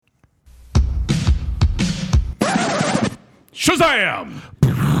Shazam!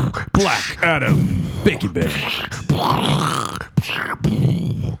 Black Adam. Bakey Bake.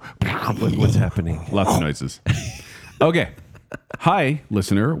 What's happening? Lots of noises. Okay. Hi,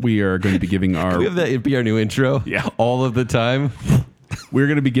 listener. We are going to be giving our... We have that be our new intro. Yeah. All of the time. We're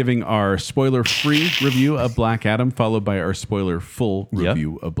going to be giving our spoiler-free review of Black Adam, followed by our spoiler-full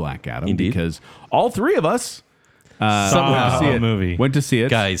review of Black Adam. Indeed. Because all three of us Somehow. went to see it. movie. Went to see it.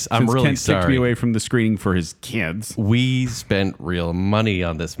 Guys, I'm Since really Kent kicked me sorry. away from the screening for his kids. We spent real money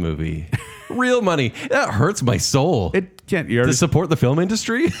on this movie. Real money. That hurts my soul. It can't. You're To support the film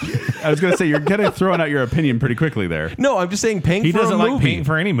industry? I was going to say, you're kind of throwing out your opinion pretty quickly there. No, I'm just saying paying He for a doesn't movie. like paying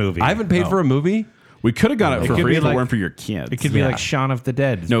for any movie. I haven't paid for a movie. We could have got it for could free be if it like- weren't for your kids. It could be like Shaun of the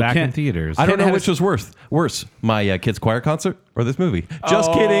Dead. It's back in theaters. I don't know had which was worse. My kids' choir concert or this movie.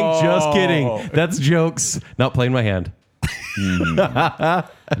 Just kidding. That's jokes. Not playing my hand. I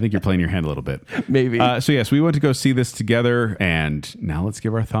think you're playing your hand a little bit. Maybe. So yes, we went to go see this together, and now let's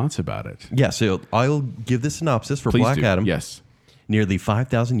give our thoughts about it. Yeah, so I'll give the synopsis for Please Black do. Adam. Yes. Nearly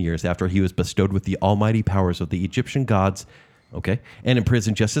 5,000 years after he was bestowed with the almighty powers of the Egyptian gods, and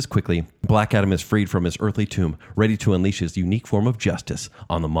imprisoned just as quickly, Black Adam is freed from his earthly tomb, ready to unleash his unique form of justice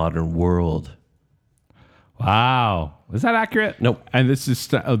on the modern world. Wow. Is that accurate? Nope. And this is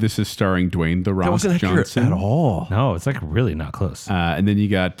starring Dwayne The Rock That wasn't accurate Johnson at all. No, it's like really not close. And then you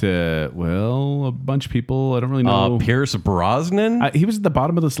got a bunch of people. I don't really know. Pierce Brosnan? He was at the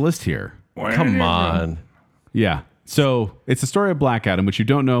bottom of this list here. Come on. Yeah. So it's the story of Black Adam, which you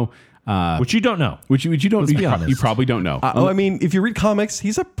don't know. Which you don't know. Which you don't. Let's be You honest. probably don't know. I mean, if you read comics,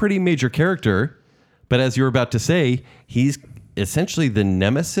 he's a pretty major character. But as you were about to say, he's essentially the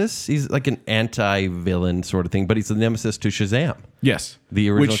nemesis. He's like an anti-villain sort of thing, but he's the nemesis to Shazam. Yes. The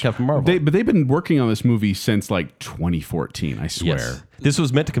original Captain Marvel. But they've been working on this movie since like 2014, I swear. Yes. This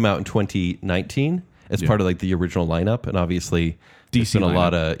was meant to come out in 2019 as part of like the original lineup, and obviously there's DC been a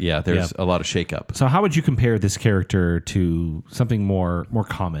lot lineup. of there's a lot of shakeup. So how would you compare this character to something more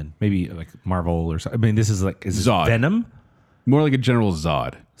common? Maybe like Marvel or something. I mean, this is Zod. Venom? More like a General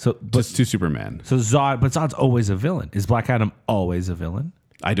Zod. So Just to Superman. So Zod's always a villain. Is Black Adam always a villain?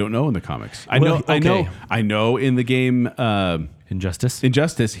 I don't know in the comics. Well, okay. I know in the game Injustice?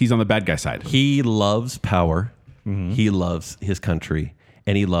 Injustice, he's on the bad guy side. He loves power. He loves his country,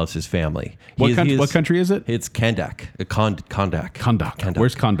 and he loves his family. What country is it? It's Kandak. Kondak. Kondak.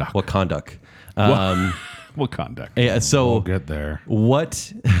 Where's Kondak? What Kondak? What conduct? Yeah, so We'll get there.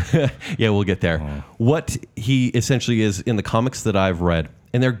 what? Yeah, we'll get there. What he essentially is in the comics that I've read,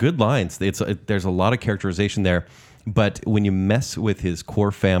 and they're good lines. There's a lot of characterization there, but when you mess with his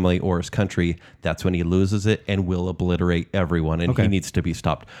core family or his country, that's when he loses it and will obliterate everyone, and he needs to be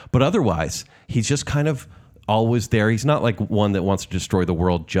stopped. But otherwise, he's just kind of always there. He's not like one that wants to destroy the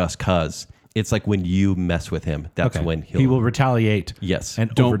world just cause. It's like when you mess with him, that's when he will retaliate. Yes.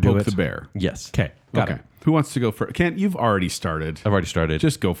 And Don't overdo poke it. the bear. Yes. Okay. Got Okay. it. Who wants to go first? Kent, you've already started. I've already started.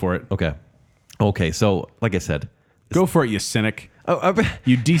 Just go for it. Okay. So, like I said, Go for it, you cynic. Oh,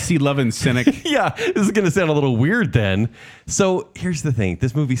 You DC loving cynic. yeah, this is going to sound a little weird then. So here's the thing.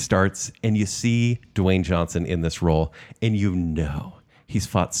 This movie starts and you see Dwayne Johnson in this role and you know he's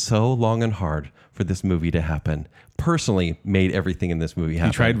fought so long and hard for this movie to happen. Personally made everything in this movie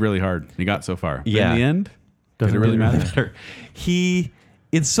happen. He tried really hard. He got so far. But Yeah. in the end, does it really matter?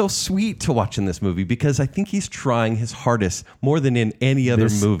 It's so sweet to watch in this movie because I think he's trying his hardest more than in any other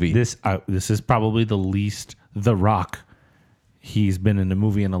movie. This is probably the least The Rock he's been in a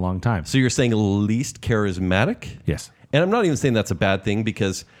movie in a long time. So you're saying least charismatic? Yes. And I'm not even saying that's a bad thing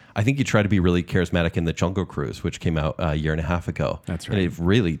because I think he tried to be really charismatic in The Jungle Cruise, which came out a year and a half ago. That's right. And it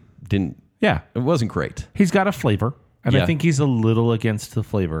really didn't. Yeah. It wasn't great. He's got a flavor, and Yeah. I think he's a little against the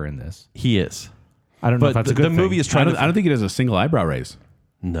flavor in this. He is. I don't know But if that's the a good thing. movie is I trying don't, to. I don't think he does a single eyebrow raise.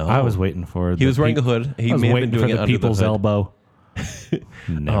 No. I was waiting for. He was wearing a hood. He I was may have waiting been doing for it the under the people's hood. elbow.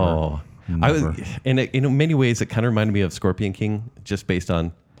 Never. Oh. I was, and in many ways, it kind of reminded me of Scorpion King, just based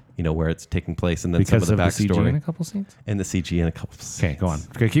on where it's taking place, and then Because some of the of the CG in backstory a couple scenes. and the CG in a couple. Okay, go on.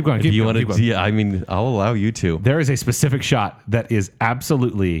 Okay, keep going. If Keep you going. want Keep to, going. yeah, I mean, I'll allow you to. There is a specific shot that is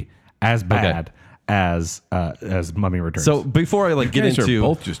absolutely as bad as Mummy Returns. So before I get You guys into are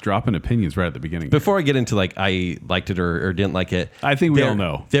both just dropping opinions right at the beginning. Before I get into I liked it or didn't like it, I think we all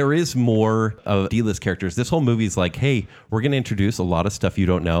know. There is more of D-list characters. This whole movie is like, hey, we're going to introduce a lot of stuff you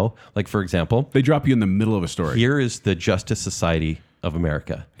don't know. Like, for example, They drop you in the middle of a story. here is the Justice Society of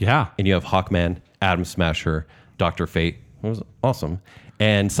America. yeah, And you have Hawkman, Atom Smasher, Dr. Fate, it was awesome,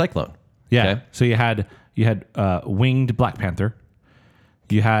 and Cyclone. yeah. Okay? So you had winged Black Panther.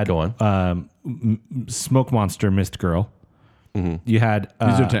 You had Go on. Smoke Monster Mist Girl. You had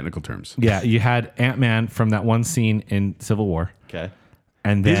These are technical terms. yeah, you had Ant-Man from that one scene in Civil War, Okay.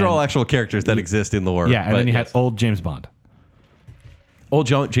 and These then, are all actual characters that exist in the lore. yeah, and but then you yes. had old James Bond. Old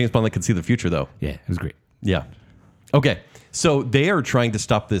James Bond that could see the future, though. Yeah, it was great. Yeah. Okay. So they are trying to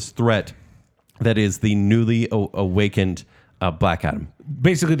stop this threat that is the newly awakened Black Adam.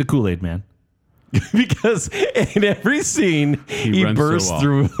 Basically, the Kool-Aid Man. Because in every scene, he runs bursts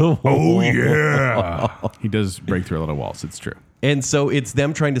through through the wall. Yeah. He does break through a lot of walls. It's true. And so it's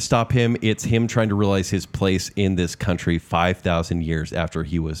them trying to stop him. It's him trying to realize his place in this country 5,000 years after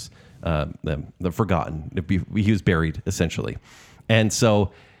he was the forgotten. He was buried, essentially. And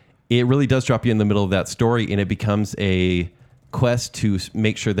so it really does drop you in the middle of that story, and it becomes a quest to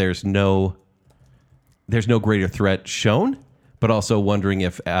make sure there's no greater threat shown, but also wondering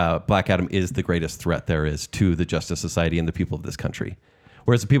if Black Adam is the greatest threat there is to the Justice Society and the people of this country.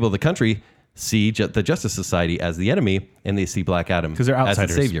 Whereas the people of the country see the Justice Society as the enemy, and they see Black Adam Because they're as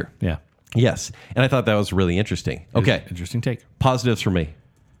outsiders. the savior. Yeah. Yes. And I thought that was really interesting. Okay. Interesting take. Positives for me.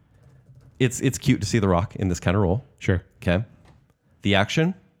 It's cute to see The Rock in this kind of role. Sure. Okay. The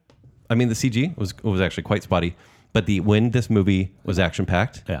action, I mean, the CG was actually quite spotty, but when this movie was action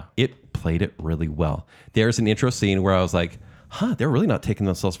packed, Yeah. it played it really well. There's an intro scene where I was like, they're really not taking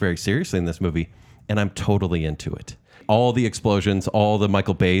themselves very seriously in this movie, and I'm totally into it. All the explosions, all the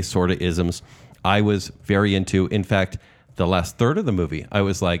Michael Bay sort of isms, I was very into. In fact, the last third of the movie, I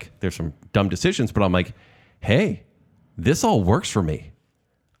was like, there's some dumb decisions, but I'm like, hey, this all works for me.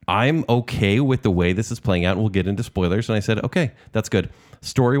 I'm okay with the way this is playing out, and we'll get into spoilers. And I said, okay, that's good.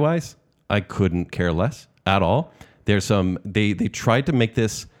 Story-wise, I couldn't care less at all. There's they tried to make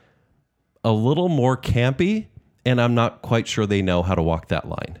this a little more campy, and I'm not quite sure they know how to walk that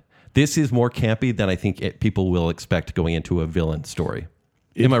line. This is more campy than I think people will expect going into a villain story.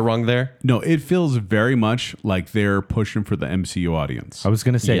 Am I wrong there? No, it feels very much like they're pushing for the MCU audience. I was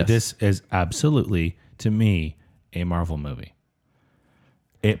going to say, Yes. this is absolutely, to me, a Marvel movie.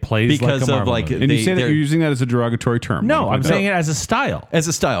 It plays Because like a of, Marvel like, movie. And you say that they're- you're using that as a derogatory term. No, I'm Like, saying it as a style. As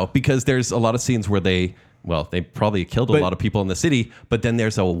a style, because there's a lot of scenes where they probably killed a But- lot of people in the city, but then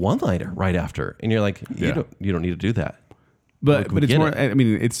there's a one-liner right after, and you're like, Yeah. you don't need to do that. But we it's get more. it. I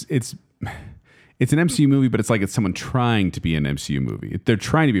mean, it's an MCU movie, but it's like it's someone trying to be an MCU movie. They're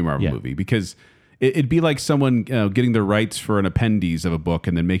trying to be a Marvel Yeah. movie because it'd be like someone getting the rights for an appendice of a book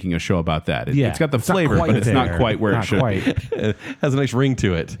and then making a show about that. Yeah. It's got the It's not flavor, quite but it's not there. quite where Not it should quite. be. It has a nice ring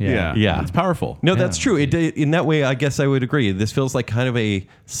to it. Yeah. Yeah. It's powerful. No, that's true. In that way, I guess I would agree. This feels like kind of a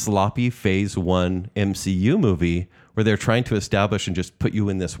sloppy Phase 1 MCU movie where they're trying to establish and just put you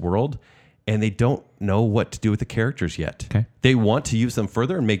in this world, and they don't know what to do with the characters yet. Okay. They want to use them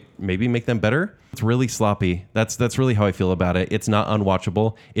further and maybe make them better. It's really sloppy. That's really how I feel about it. It's not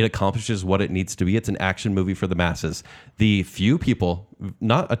unwatchable. It accomplishes what it needs to be. It's an action movie for the masses. The few people,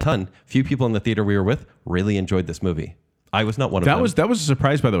 not a ton, few people in the theater we were with really enjoyed this movie. I was not one of them. That was a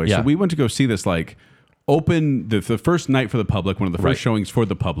surprise, by the way. Yeah. So we went to go see this like open the first night for the public, one of the first Right. showings for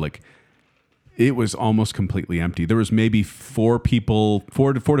the public. It was almost completely empty. There was maybe four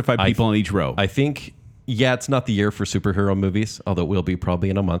to five people in each row. I think, it's not the year for superhero movies, although it will be probably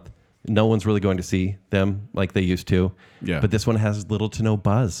in a month. No one's really going to see them like they used to. Yeah. But this one has little to no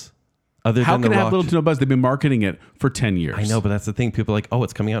buzz. Other How than can The it have Rock. little to no buzz? They've been marketing it for 10 years. I know, but that's the thing. People are like, oh,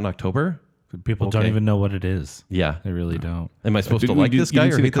 it's coming out in October? People don't Okay. even know what it is. Yeah. They really don't. Am I supposed to Didn't like you- this you guy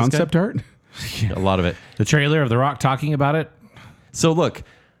didn't or see the hate this guy? concept art? A lot of it. The trailer of The Rock talking about it. So look,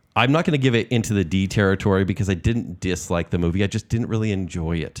 I'm not going to give it into the D territory because I didn't dislike the movie. I just didn't really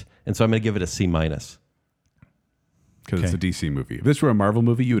enjoy it. And so I'm going to give it a C-. Because it's a DC movie. If this were a Marvel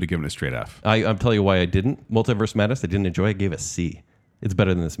movie, you would have given it a straight F. I'm telling you why I didn't. Multiverse Madness, I didn't enjoy. I gave it a C. It's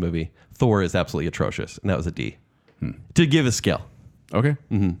better than this movie. Thor is absolutely atrocious, and that was a D. To give a scale. Okay.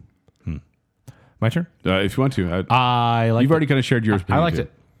 My turn. If you want to. I liked You've already kind of shared yours. I liked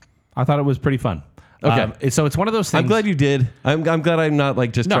it. I thought it was pretty fun. Okay. So it's one of those things. I'm glad you did. I'm glad I'm not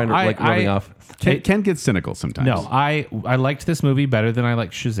like just No, trying to like rubbing off. Ken gets cynical sometimes. No, I liked this movie better than I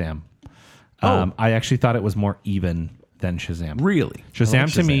liked Shazam. I actually thought it was more even than Shazam. Really?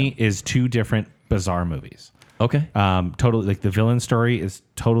 Shazam to me is two different bizarre movies. Okay. Totally, like the villain story is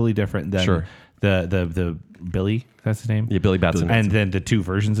totally different than Sure. the Billy. That's his name. Yeah, Billy Batson. And then the two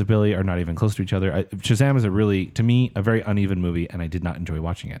versions of Billy are not even close to each other. Shazam is to me, a very uneven movie, and I did not enjoy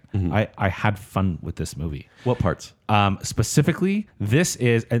watching it. I had fun with this movie. What parts? Specifically, this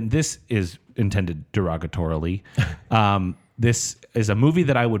is intended derogatorily. This is a movie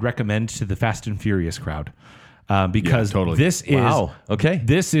that I would recommend to the Fast and Furious crowd. Because Yeah, totally. this is Wow. Okay.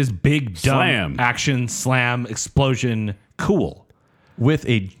 This is big dumb Slam. action, slam, explosion, cool. with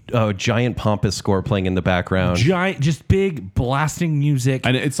a giant pompous score playing in the background. Giant, just big blasting music.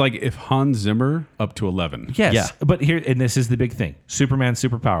 And it's like if Hans Zimmer up to 11. Yes, Yeah. but here, and this is the big thing. Superman's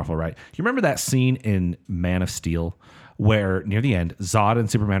super powerful, right? You remember that scene in Man of Steel where near the end, Zod and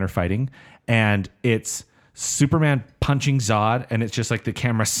Superman are fighting, and it's Superman punching Zod, and it's just like the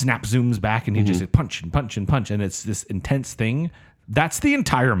camera snap zooms back, and he just punch and punch and punch, and it's this intense thing. That's the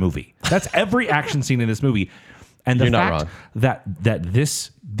entire movie. That's every action scene in this movie. And the You're not fact wrong. that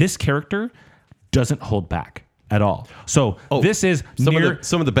this character doesn't hold back at all. So this is some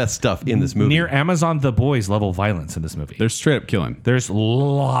of the best stuff in this movie. near Amazon The Boys level violence in this movie. They're straight up killing. There's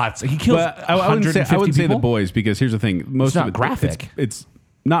lots. He kills. But I wouldn't say people. the boys, because here's the thing: most not of it, graphic. It's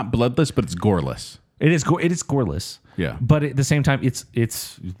not bloodless, but it's goreless. It is goreless. Yeah. But at the same time, it's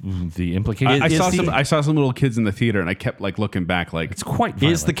the implication. I saw some little kids in the theater, and I kept like looking back, like It's quite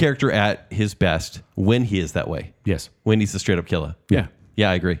violent. Is the character at his best when he is that way? Yes. When he's the straight up killer. yeah.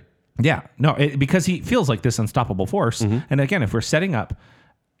 Yeah, I agree. Yeah. No, because he feels like this unstoppable force. And again, if we're setting up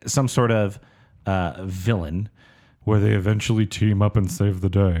some sort of villain where they eventually team up and save the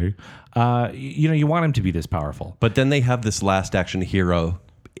day, you want him to be this powerful. But then they have this last action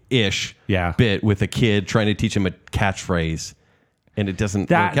hero-ish Yeah. bit with a kid trying to teach him a catchphrase, and it doesn't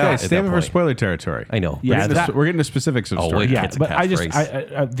That- work out. Guys, at stay that away for point. spoiler territory. I know. Yeah, We're getting to specifics of Oh, story. wait. Yeah, It's a but I just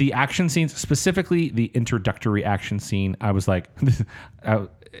catchphrase. the action scenes, specifically the introductory action scene, I was like, this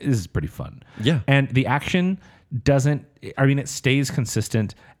is pretty fun. Yeah. And the action doesn't. I mean, it stays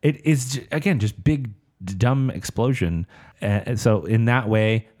consistent. It is again just big dumb explosion. And so in that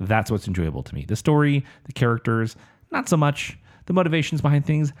way, that's what's enjoyable to me. The story, the characters, not so much. The motivations behind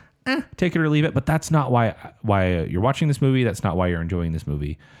things, take it or leave it. But that's not why you're watching this movie. That's not why you're enjoying this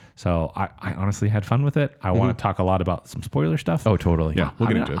movie. So I honestly had fun with it. I want to talk a lot about some spoiler stuff. Oh, totally. Yeah, we'll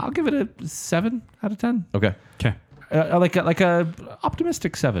I get mean, into it. I'll give it a 7 out of 10. Okay. Okay. Like a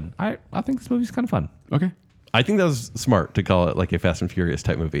optimistic 7. I think this movie's kind of fun. Okay. I think that was smart to call it like a Fast and Furious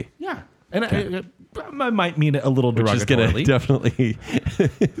type movie. Yeah, and I might mean it a little Which is going to derogatorily. definitely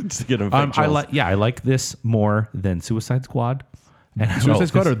just get him. I like this more than Suicide Squad. And Suicide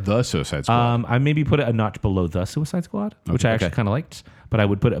Squad or the Suicide Squad? I maybe put it a notch below the Suicide Squad, which I actually kind of liked, but I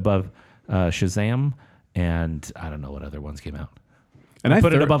would put it above Shazam, and I don't know what other ones came out. And I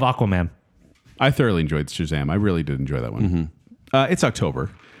put it above Aquaman. I thoroughly enjoyed Shazam. I really did enjoy that one. It's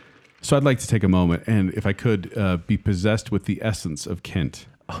October, so I'd like to take a moment and, if I could, be possessed with the essence of Kent.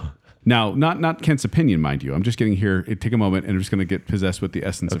 Now, not Kent's opinion, mind you. I'm just getting here. Take a moment, and I'm just going to get possessed with the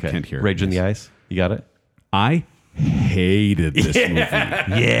essence of Kent here. Rage in the Ice. You got it? I hated this movie.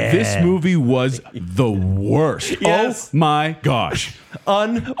 Yeah. This movie was the worst. Yes. Oh my gosh.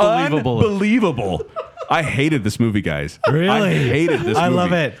 Unbelievable. I hated this movie, guys. Really? I hated this movie. I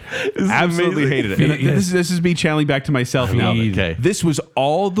love it. Absolutely hated it. And this is me channeling back to myself now. Okay. This was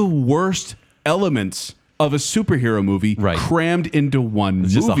all the worst elements of a superhero movie crammed into one movie.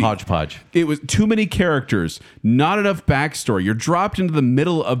 It's just a hodgepodge. It was too many characters, not enough backstory. You're dropped into the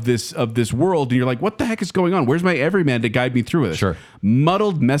middle of this world, and you're like, "What the heck is going on? Where's my everyman to guide me through this?" Sure.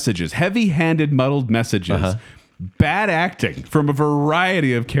 Muddled messages, heavy-handed muddled messages, bad acting from a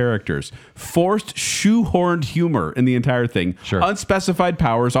variety of characters, forced shoehorned humor in the entire thing, unspecified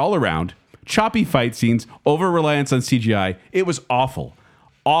powers all around, choppy fight scenes, over-reliance on CGI. It was awful.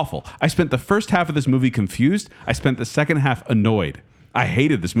 Awful. I spent the first half of this movie confused. I spent the second half annoyed. I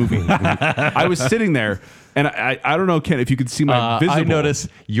hated this movie. I was sitting there, and I don't know, Ken, if you could see my I noticed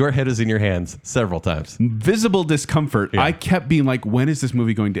your head is in your hands several times. visible discomfort. Yeah. I kept being like, when is this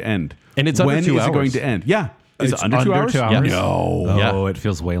movie going to end? And it's under when 2 is it going hours. to end? Yeah. Is it under 2 hours? Yeah. No. Oh, it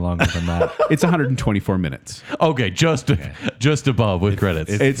feels way longer than that. It's 124 minutes. Okay, just above with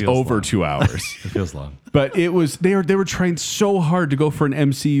credits. It's feels over long. 2 hours. It feels long. But it was they were trying so hard to go for an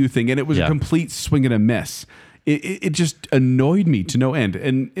MCU thing, and it was a complete swing and a miss. It just annoyed me to no end.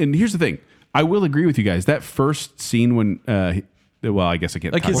 And here's the thing: I will agree with you guys. That first scene when, well, I guess I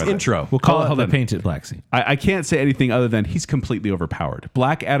can't like talk his about it. intro. We'll call Hold it on. the painted black scene. I can't say anything other than he's completely overpowered.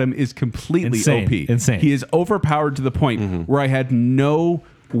 Black Adam is completely Insane. OP. Insane. He is overpowered to the point where I had no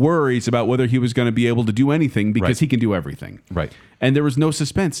worries about whether he was going to be able to do anything because he can do everything. Right. And there was no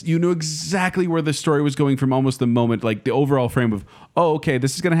suspense. You knew exactly where the story was going from almost the moment, like the overall frame of, oh, okay,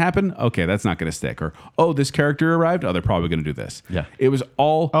 this is going to happen. Okay, that's not going to stick. Or, oh, this character arrived. Oh, they're probably going to do this. Yeah. It was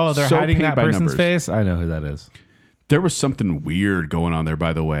all Oh, they're so hiding paint that by person's numbers. face? I know who that is. There was something weird going on there,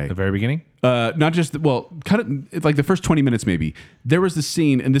 by the way. The very beginning? Not just kind of it's like the first 20 minutes maybe. There was the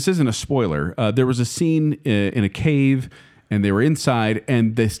scene, and this isn't a spoiler. There was a scene in a cave, and they were inside,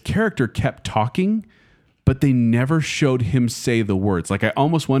 and this character kept talking, but they never showed him say the words. Like I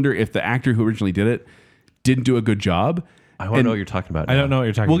almost wonder if the actor who originally did it didn't do a good job. I want to know what you're talking about. I don't know what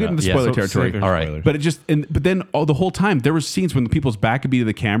you're talking We'll about. get into spoiler territory. save All right. spoilers. But it just, but then the whole time there was scenes when the people's back would be to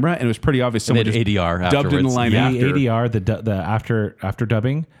the camera, and it was pretty obvious someone then just ADR dubbed in the afterwards. line the after. ADR, the after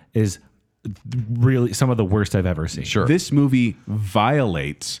dubbing is really some of the worst I've ever seen. Sure. This movie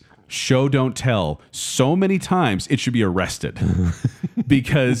violates show don't tell so many times it should be arrested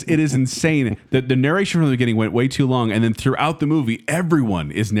because it is insane that the narration from the beginning went way too long, and then throughout the movie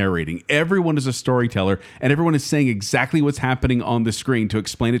everyone is narrating, everyone is a storyteller, and everyone is saying exactly what's happening on the screen to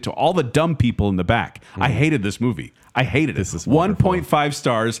explain it to all the dumb people in the back. I hated this movie. I hated it. This is wonderful. 1.5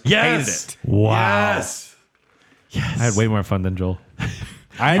 stars. Yes. Hated it. Wow. Yes. I had way more fun than Joel.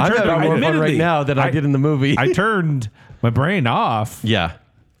 I I'm having more fun right admittedly, now than I did in the movie. I turned my brain off, yeah.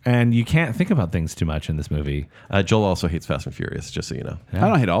 and you can't think about things too much in this movie. Joel also hates Fast and Furious, just so you know. I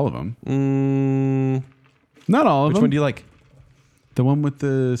don't hate all of them. Not all of Which them. one do you like? The one with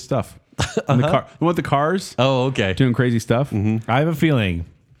the stuff. And the car. The one with the cars Oh, okay. doing crazy stuff. I have a feeling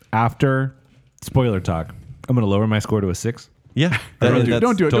after spoiler talk, I'm going to lower my score to a 6. Yeah. Don't do it. That's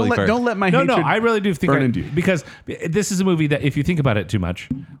Don't do it. totally fair. Don't let my No, hatred I really do think burn into you. because this is a movie that if you think about it too much,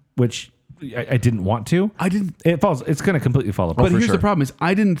 which I didn't want to, I didn't. It's going to completely fall apart. But here's the problem: is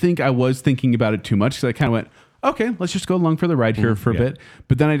I didn't think I was thinking about it too much because I kind of went, okay, let's just go along for the ride here for a bit.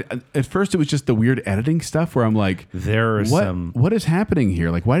 But then at first it was just the weird editing stuff where I'm like, There are some what is happening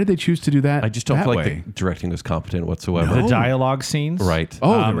here? Like, why did they choose to do that? I just don't that feel like way? the directing was competent whatsoever. the dialogue scenes, Right.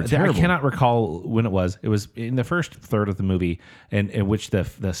 Oh, they were I terrible. cannot recall when it was. It was in the first third of the movie, and in which the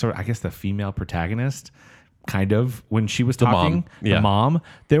sort of, I guess the female protagonist, kind of when she was talking, mom. Yeah. the mom,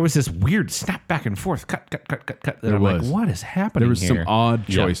 there was this weird snap back and forth, cut. And There I'm was. like, what is happening? There was here? some odd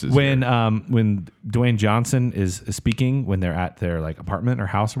choices. When Dwayne Johnson is speaking when they're at their like apartment or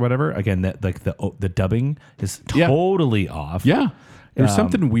house or whatever. Again, that like the dubbing is Yeah. totally off. Yeah. There's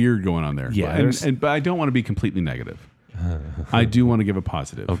something weird going on there. yeah, But I don't want to be completely negative. I do want to give a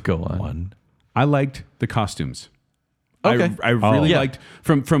positive. Oh, go on. One. I liked the costumes. Okay. I really yeah. liked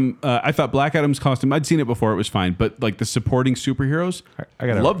from I thought Black Adam's costume, I'd seen it before, it was fine, but like the supporting superheroes, I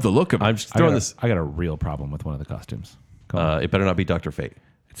gotta- love the look of it. I'm just throwing this. I got a real problem with one of the costumes. Go on. It better not be Dr. Fate.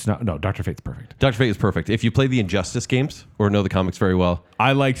 It's not. No, Dr. Fate's perfect. Dr. Fate is perfect. If you play the Injustice games or know the comics very well,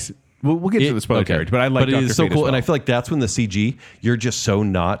 I liked we'll get to the spoiler territory, but I liked But it Dr. is so Fate as cool, well. and I feel like that's when the CG, you're just so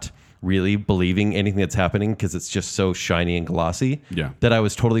not really believing anything that's happening because it's just so shiny and glossy. Yeah. That I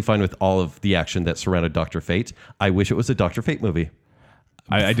was totally fine with all of the action that surrounded Dr. Fate. I wish it was a Dr. Fate movie.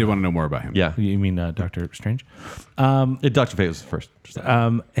 I did want to know more about him. Yeah. You mean Doctor Strange? Dr. Fate was the first.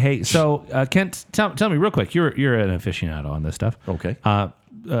 Hey, so Kent, tell me real quick. You're an aficionado on this stuff. Okay.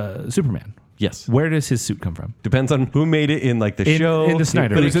 Superman. Yes. Where does his suit come from? Depends on who made it in like the show. in the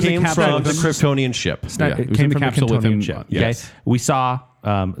Snyder. But It it was in the came capsule from the with him. Kryptonian ship. Yeah, It it was came in the from capsule with Kryptonian him. ship. Yes. Okay? We saw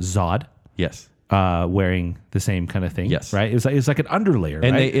Zod Yes. wearing the same kind of thing. Yes. Right. It was like an underlayer.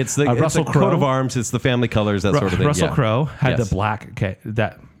 And right? it's the Russell coat Crowe of arms. It's the family colors, that sort of thing. Russell yeah. Crowe had Yes. the black. Okay,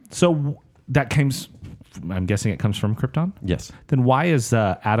 that came. I'm guessing it comes from Krypton. Yes. Then why is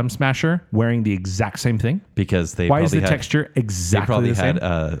Atom Smasher wearing the exact same thing? Because they Why is probably the had, texture They exactly probably the same?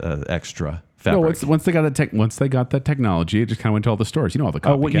 had extra No, fabric. once they got that technology, it just kind of went to all the stores. You know all the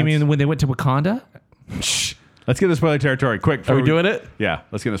copycats. Oh, what you mean when they went to Wakanda? Shh. Let's get into spoiler territory quick. Are we doing it? Yeah,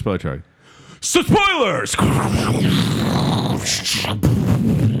 let's get into spoiler territory. So spoilers!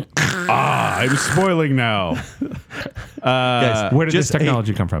 I'm spoiling now. Guys, Where did this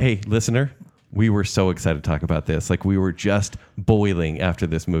technology come from? Hey, listener, we were so excited to talk about this. Like, we were just boiling after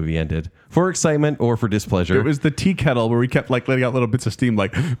this movie ended for excitement or for displeasure. It was the tea kettle where we kept like letting out little bits of steam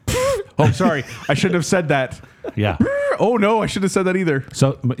like, oh, sorry, I shouldn't have said that. Yeah. Oh, no, I shouldn't have said that either.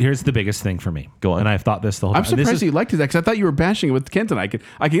 So here's the biggest thing for me. Go on. And I've thought this the whole I'm time. This surprised is- you liked it because I thought you were bashing it with Kent and I could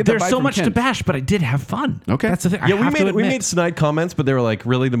get that There's vibe so from much to Kent. bash, but I did have fun. Okay. That's the thing. yeah, I have to we admit. made snide comments, but they were like,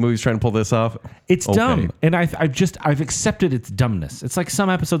 really, the movie's trying to pull this off? It's Okay. dumb, and I've accepted its dumbness. It's like some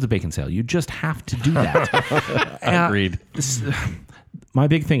episodes of Bacon Sale. You just have to do that. Agreed. My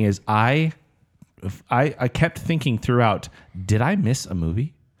big thing is I kept thinking throughout. Did I miss a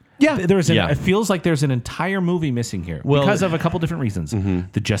movie? Yeah. Yeah. It feels like there's an entire movie missing here Well- because of a couple different reasons.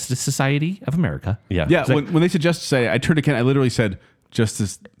 The Justice Society of America. Yeah. Yeah, It's like- when they said Justice Society, I turned to Kent, I literally said,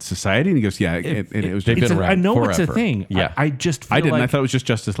 Justice Society? And he goes, yeah. And it was They've It's been I around know it's a forever. thing. Yeah. I just feel I didn't. like I thought it was just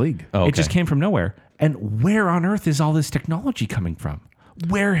Justice League. Oh, it just okay. came from nowhere. And where on earth is all this technology coming from?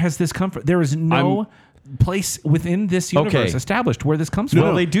 Where has this come from? There is no place within this universe Okay. established where this comes Well,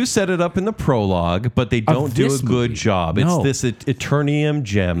 from. they do set it up in the prologue, but they don't do a this good movie. job. No. It's this Eternium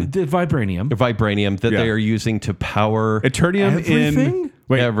gem, The vibranium. vibranium, that Yeah. they are using to power. Eternium Everything? in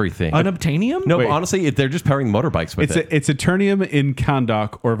everything. Unobtainium? No, Wait. honestly, they're just powering motorbikes with it. It's Eternium in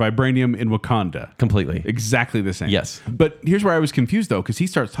Kahndaq or Vibranium in Wakanda. Completely. Exactly the same. Yes. But here's where I was confused, though, because he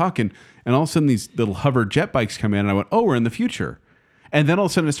starts talking, and all of a sudden these little hover jet bikes come in, and I went, oh, we're in the future. And then all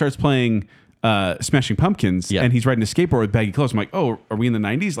of a sudden it starts playing Smashing Pumpkins, Yeah. and he's riding a skateboard with baggy clothes. I'm like, oh, are we in the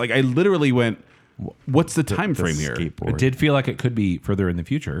 90s? Like, I literally went, what's the time frame here? It did feel like it could be further in the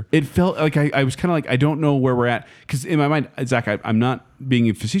future. It felt like I was kind of like, I don't know where we're at. Because in my mind, Zach, I'm not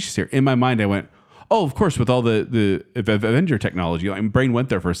being facetious here. In my mind, I went, oh, of course, with all the Avenger technology. Like, my brain went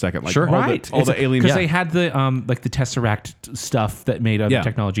there for a second. Like, Sure. all the alien... Because they had the like the Tesseract stuff that made other Yeah.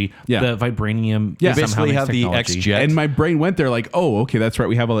 technology. Yeah. The Vibranium. Yeah. somehow Basically makes have the technology. X-Jet. And my brain went there like, oh, okay, that's right.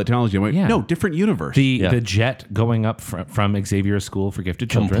 We have all that technology. I went, Yeah. no, different universe. The jet going up from Xavier's School for Gifted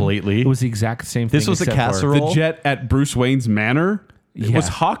Children. Completely. It was the exact same thing. This was a except for- casserole. The jet at Bruce Wayne's manor. Yeah. Was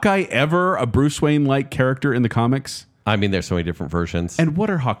Hawkeye ever a Bruce Wayne-like character in the comics? I mean, there's so many different versions. And what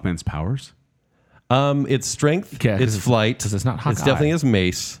are Hawkman's powers? It's strength. Yeah, 'cause it's it's- flight. 'cause it's not It's Hawkeye. definitely his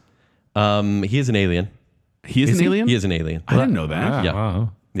mace. He is an alien. He is an he? alien? He is an alien. I didn't know that. Yeah.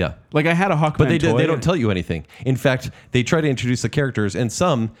 Wow. Yeah. Like, I had a Hawkman But they toy. don't tell you anything. In fact, they try to introduce the characters, and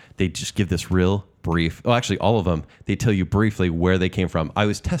some they just give this real brief. Oh, actually, all of them they tell you briefly where they came from. I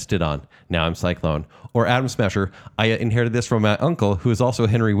was tested on. Now I'm Cyclone or Atom Smasher. I inherited this from my uncle, who is also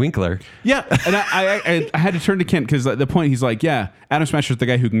Henry Winkler. Yeah, and I had to turn to Kent because the point he's like, yeah, Adam Smasher's the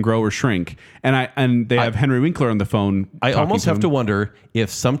guy who can grow or shrink, and they have Henry Winkler on the phone. I talking almost have him. to wonder if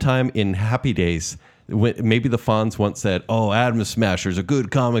sometime in Happy Days, maybe the Fonz once said, "Oh, Atom Smasher's a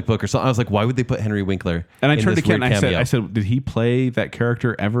good comic book," or something. I was like, why would they put Henry Winkler? And I in turned to this Kent and weird cameo? I said, did he play that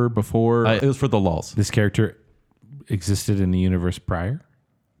character ever before? It was for the lulz. This character existed in the universe prior.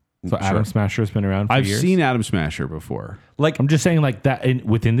 So Atom Smasher has been around for I've years. seen Adam Smasher before, Like, I'm just saying, like that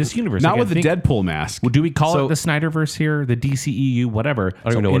within this universe. not Like, with I the think- Deadpool mask. Well, do we call So- it the Snyderverse here, the DCEU, whatever?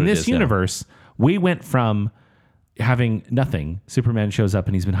 don't even know what in it this is now. universe, we went from having nothing. Superman shows up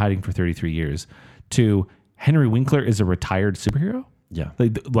and he's been hiding for 33 years. To Henry Winkler is a retired superhero. yeah.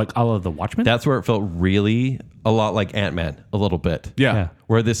 Like all of the Watchmen. That's where it felt really a lot like Ant-Man, a little bit. Yeah. Yeah.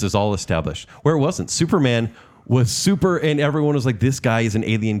 Where this is all established. Where it wasn't. Superman was super, and everyone was like, this guy is an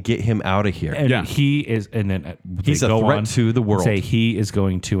alien, get him out of here. and Yeah. he is, and then He's they a go threat on to the world. Say he is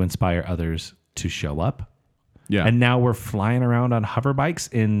going to inspire others to show up. Yeah, And now we're flying around on hover bikes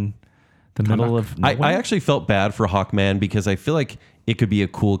in the middle of I nowhere. actually felt bad for Hawkman because I feel like it could be a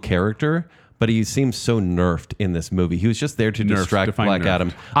cool character, but he seems so nerfed in this movie. He was just there to distract define Black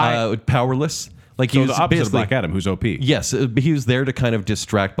nerfed. Adam. Powerless. Like he so was the opposite of basically Black Adam, who's OP. Yes, he was there to kind of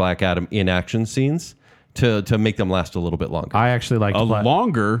distract Black Adam in action scenes to make them last a little bit longer. I actually like A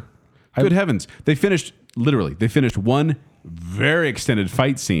longer. Good heavens! They finished one very extended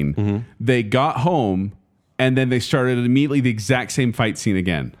fight scene. Mm-hmm. They got home, and then they started immediately the exact same fight scene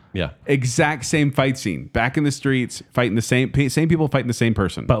again. Yeah. Exact same fight scene. Back in the streets, fighting the same people, fighting the same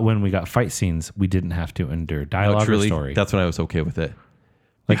person. But when we got fight scenes, we didn't have to endure dialogue or story. That's when I was okay with it.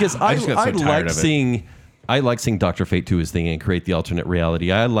 Because I just got so tired of it. I like seeing Dr. Fate do his thing and create the alternate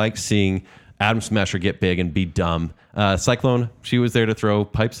reality. I like seeing Atom Smasher get big and be dumb. Cyclone, she was there to throw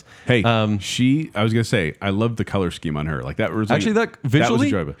pipes. Hey, I was gonna say, I love the color scheme on her. Like that was Actually, that was visually,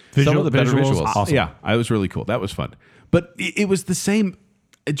 enjoyable. some of the better visuals, visuals. awesome. Yeah, I was really cool. That was fun. But it was the same.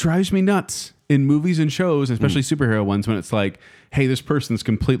 It drives me nuts in movies and shows, especially superhero ones, when it's like, hey, this person's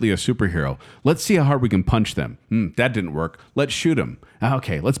completely a superhero. Let's see how hard we can punch them. That didn't work. Let's shoot him.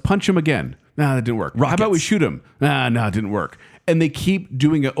 Okay, let's punch him again. Nah, that didn't work. How about we shoot him? No, it didn't work. And they keep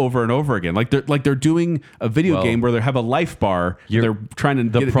doing it over and over again. Like they're doing a video game where they have a life bar. They're trying to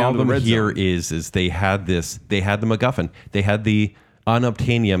get The it down to the problem red here zone. is they had the MacGuffin. They had the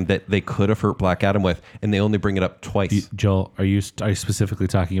unobtainium that they could have hurt Black Adam with, and they only bring it up twice. Joel, are you specifically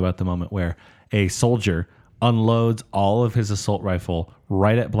talking about the moment where a soldier unloads all of his assault rifle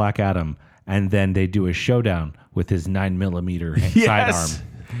right at Black Adam, and then they do a showdown with his 9mm sidearm?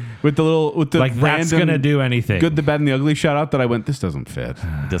 With the Like that's random gonna do anything? good, the bad, and the ugly shout out that I went, this doesn't fit.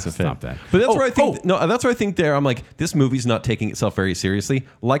 It doesn't fit. Stop that. But that's Oh, where I think that's where I think there I'm like, this movie's not taking itself very seriously,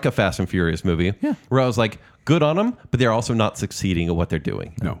 like a Fast and Furious movie. Yeah. Where I was like, good on them, but they're also not succeeding at what they're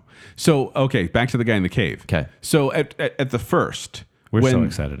doing. No. So, okay, back to the guy in the cave. Okay. So at the first, We're so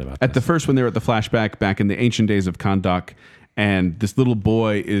excited about at the first when they were at the flashback back in the ancient days of Kahndaq, and this little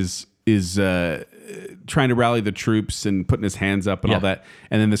boy is trying to rally the troops and putting his hands up and all Yeah. that,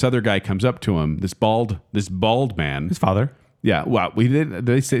 and then this other guy comes up to him, this bald man, His father. Yeah, well, we did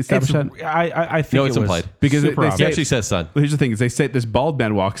they say establish that? I think No, it's it was implied. Because super they He say- obvious. actually says son. Well, here's the thing: is they say this bald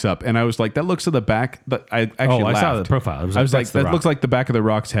man walks up, and I was like, "That looks to the back." But I actually I saw laughed. the profile. It was I was like, that's The "That Rock. looks like the back of the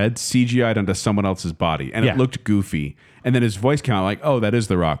Rock's head CGI'd onto someone else's body," and Yeah. it looked goofy. And then his voice came out like, "Oh, that is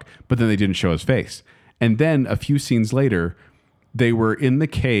the Rock," but then they didn't show his face. And then a few scenes later, they were in the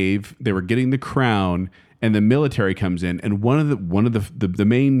cave. They were getting the crown, and the military comes in, and one of the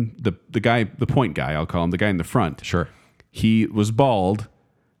main the guy, the point guy, I'll call him, the guy in the front. Sure. He was bald,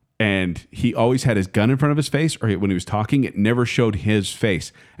 and he always had his gun in front of his face, or when he was talking, it never showed his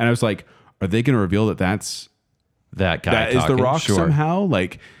face. And I was like, are they going to reveal that That guy that is the talking, Rock sure. somehow?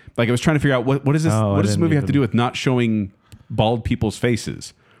 Like I was trying to figure out what does this Oh, I what does this didn't movie have to even- do with not showing bald people's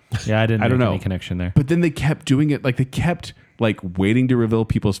faces? Yeah, I didn't. I don't make know any connection there. But then they kept doing it, like they kept like waiting to reveal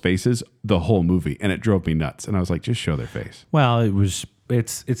people's faces the whole movie, and it drove me nuts. And I was like, just show their face. Well,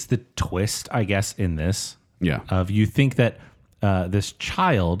 it's the twist, I guess, in this. Yeah. Of you think that this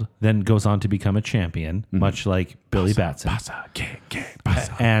child then goes on to become a champion, much like Billy Batson,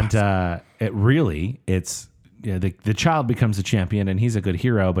 and the child becomes a champion, and he's a good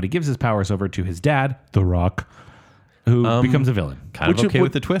hero, but he gives his powers over to his dad, The Rock, who becomes a villain. Kind of Which- okay what-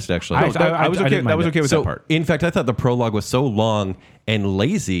 with the twist, actually. I- I was okay. didn't That mind was it. okay with So, that part. in fact, I thought the prologue was so long and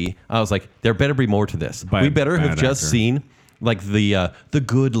lazy. I was like, there better be more to this. By We a better have bad just actor. seen like the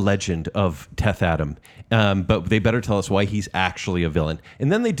good legend of Teth Adam. But they better tell us why he's actually a villain.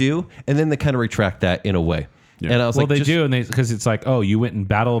 And then they do, and then they kind of retract that in a way. Yeah. And I was Well, like, they just- do, and because it's like, oh, you went and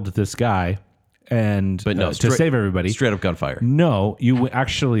battled this guy, and But no, to straight- save everybody. straight up gunfire. No, you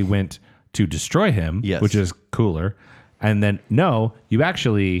actually went to destroy him, Yes. which is cooler. And then no, you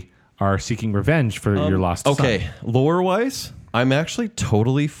actually are seeking revenge for your lost son. Okay, lore wise, I'm actually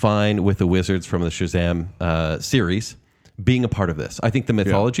totally fine with the wizards from the Shazam series being a part of this. I think the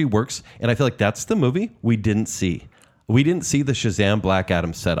mythology works, and I feel like that's the movie we didn't see. We didn't see the Shazam Black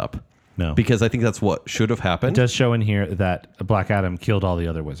Adam setup. No. Because I think that's what should have happened. It does show in here that Black Adam killed all the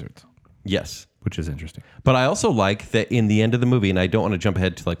other wizards, Yes. which is interesting. But I also like that in the end of the movie, and I don't want to jump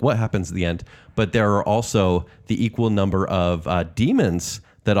ahead to like what happens at the end, but there are also the equal number of demons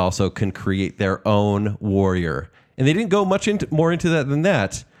that also can create their own warrior. And they didn't go much more into that than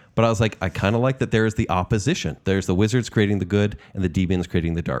that. But I was like, I kind of like that there is the opposition. There's the wizards creating the good and the demons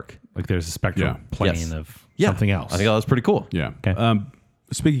creating the dark. Like there's a spectrum Yeah. plane Yes. of Yeah. something else. I think that was pretty cool. Yeah. Okay.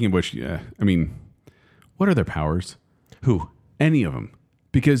 Speaking of which, yeah, I mean, what are their powers? Who? Any of them?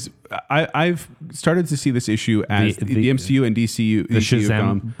 Because I've started to see this issue as the MCU and DCU. the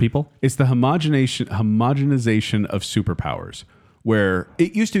Shazam people. It's the homogenization of superpowers, where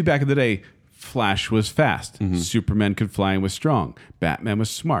it used to be back in the day. Flash was fast. Superman could fly and was strong. Batman was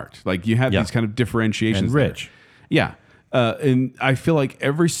smart. Like you have Yeah. these kind of differentiations. And there. rich. Yeah. And I feel like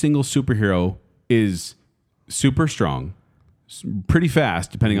every single superhero is super strong, pretty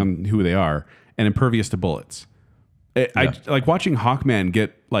fast, depending on who they are, and impervious to bullets. I like watching Hawkman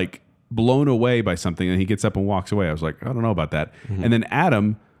get like blown away by something, and he gets up and walks away. I was like, I don't know about that. And then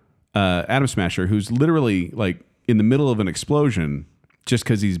Atom Smasher, who's literally like in the middle of an explosion, just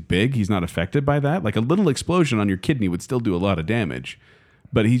because he's big, he's not affected by that. Like a little explosion on your kidney would still do a lot of damage.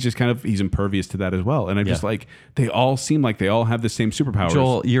 But he's just he's impervious to that as well. And I'm just like, they all seem like they all have the same superpowers.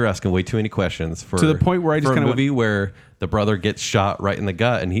 Joel, you're asking way too many questions for To the point where I just for a kinda movie where the brother gets shot right in the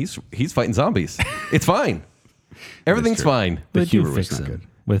gut and he's fighting zombies. It's fine. Everything's true. fine. The They do humor was fix not him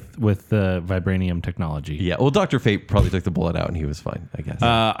good. with the vibranium technology. Yeah. Well, Dr. Fate probably took the bullet out and he was fine, I guess.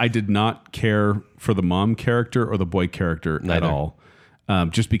 I did not care for the mom character or the boy character at Neither. all,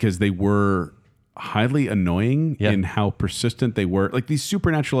 just because they were highly annoying Yeah. in how persistent they were. Like these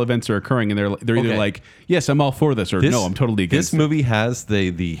supernatural events are occurring, and they're either Okay. like, yes, I'm all for this, or no, I'm totally against This movie has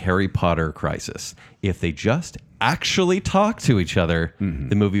the Harry Potter crisis. If they just actually talk to each other,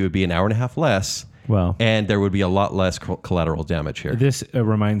 the movie would be an hour and a half less. Well- and there would be a lot less collateral damage here. This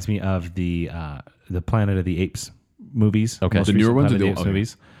reminds me of the Planet of the Apes movies. Okay. Most The newer recent ones or Planet of the the- Apes okay.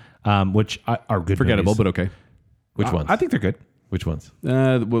 movies, which are good. forgettable, movies. but okay. Which ones? I think they're good. Which ones?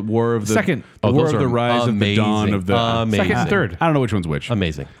 War of the Second. the War those of the are Rise of the Dawn amazing. of the Amazing. Second and third. I don't know which one's which.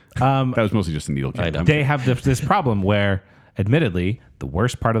 Amazing. That was mostly just a needle. I know. They have this problem where, admittedly, the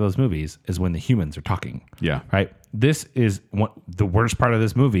worst part of those movies is when the humans are talking. Yeah. Right. This is the worst part of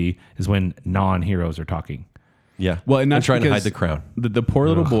this movie is when non-heroes are talking. Yeah. Well, and not trying to because hide the crown. The poor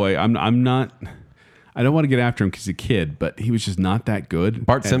little boy. I'm not. I don't want to get after him because he's a kid, but he was just not that good.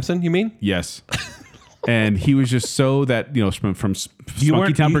 Bart And- Simpson, you mean? Yes. And he was just so that from Smoky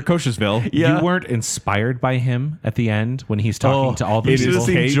weren't- Town, you- Precociousville. Yeah. You weren't inspired by him at the end when he's talking to all the it is people.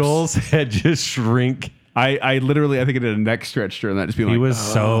 seen capes. Joel's head just shrink. I literally I think I did a neck stretch during that, just being He like, was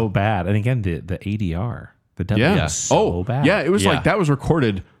so bad. And again, the ADR The dubbing Yeah. was so bad. Yeah, it was Yeah. like that was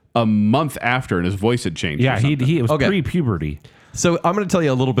recorded a month after, and his voice had changed. Yeah, or something. it was Okay. pre-puberty. So I'm going to tell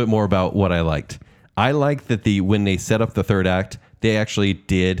you a little bit more about what I liked. I liked that when they set up the third act, they actually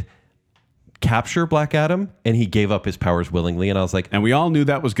did capture Black Adam, and he gave up his powers willingly. And I was like, And we all knew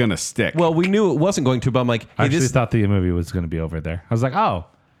that was gonna stick. well, we knew it wasn't going to, but I'm like, I hey, actually this. thought the movie was going to be over there. I was like, oh,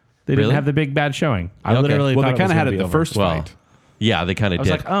 they didn't Really? have the big bad showing. I Okay. literally well, thought they kind of had gonna it be the over. first Well, fight. yeah, they kind of I was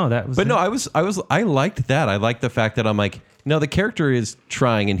did. like, oh, that was. But no, I liked that. I liked the fact that I'm like, no, the character is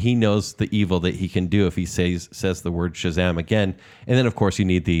trying, and he knows the evil that he can do if he says the word Shazam again. And then, of course, you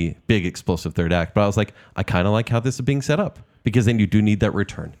need the big explosive third act. But I was like, I kind of like how this is being set up, because then you do need that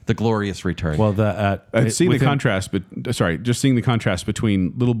return, the glorious return. Well, the Seeing the within- contrast, just seeing the contrast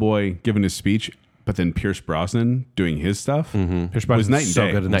between Little Boy giving his speech, but then Pierce Brosnan doing his stuff Pierce was Brosnan's night and so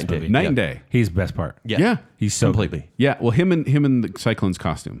day. good in Night this and day. movie. Night Yeah. and day. He's the best part. Yeah. He's so completely. good. Yeah. Well, him and the Cyclone's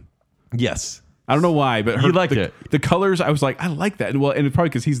costume. Yes. I don't know why, but You liked the, it. The colors, I was like, I like that. And well, and it's probably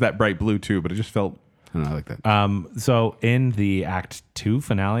because he's that bright blue too. But it just felt, I don't know, I like that. So in the Act 2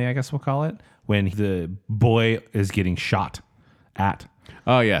 finale, I guess we'll call it, when the boy is getting shot at,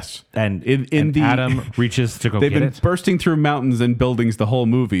 Oh yes, and in the Adam reaches to go they've get been it. bursting through mountains and buildings the whole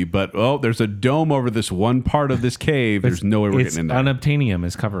movie, but there's a dome over this one part of this cave. There's no way we're It's getting in there. unobtainium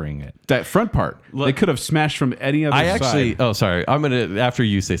is covering it. That front part, they could have smashed from any other I side. actually. Oh, sorry. I'm gonna after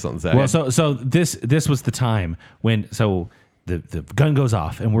you say something. Zach. Well, so this was the time when the gun goes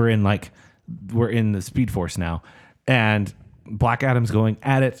off and we're in the Speed Force now, and Black Adam's going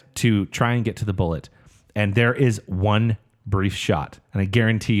at it to try and get to the bullet, and there is one brief shot, and I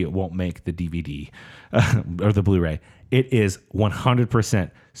guarantee it won't make the DVD or the Blu-ray. It is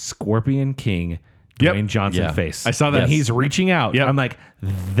 100% Scorpion King Yep. Dwayne Johnson Yeah. face. I saw that. And he's reaching out. Yep. I'm like,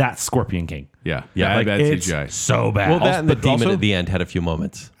 that's Scorpion King. Yeah, Yeah, like, bad It's CGI. so bad. well, that and the but demon also- at the end had a few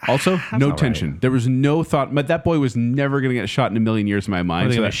moments. Also, no all right. tension. There was no thought. But that boy was never going to get shot in a million years in my mind. Are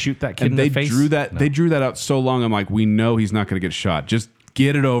they So gonna shoot that kid and in they the face? drew that. No. They drew that out so long. I'm like, we know he's not going to get shot. Just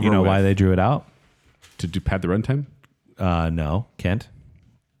get it over. You know with. why they drew it out? to pad the runtime? No, Kent.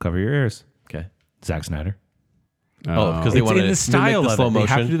 Cover your ears. Okay. Zack Snyder. Oh, because they It's wanted in the style the of slow it. motion.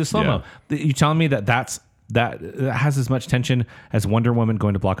 They have to do the slow mo. You telling me that has as much tension as Wonder Woman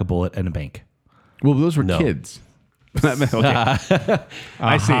going to block a bullet in a bank? Well, those were No. kids. Okay.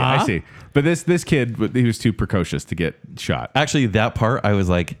 I see. But this kid, he was too precocious to get shot. Actually, that part, I was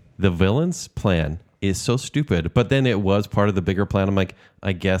like, the villain's plan is so stupid. But then it was part of the bigger plan. I'm like,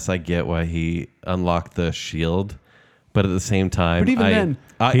 I guess I get why he unlocked the shield. But at the same time, But even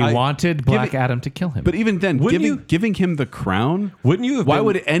then, He wanted Black giving- Adam to kill him. But even then, Wouldn't giving him the crown. Wouldn't you have Why been-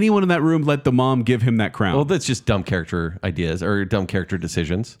 would anyone in that room let the mom give him that crown? Well, that's just dumb character ideas or dumb character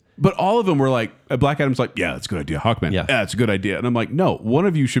decisions. But all of them were like, Black Adam's like, yeah, that's a good idea. Hawkman, Yeah. yeah, it's a good idea. And I'm like, no, one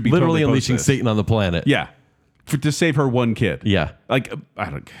of you should be Literally totally unleashing opposed to this. Satan on the planet. Yeah, to save her one kid. Yeah. Like I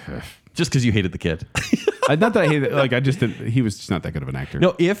don't. Just because you hated the kid. Not that I hate it. Like I just didn't. He was just not that good of an actor.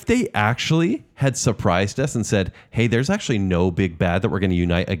 No, if they actually had surprised us and said, hey, there's actually no big bad that we're going to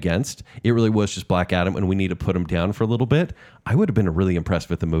unite against. It really was just Black Adam and we need to put him down for a little bit. I would have been really impressed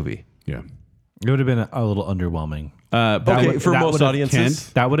with the movie. Yeah. it would have been a little underwhelming. Okay, would- for that most would have-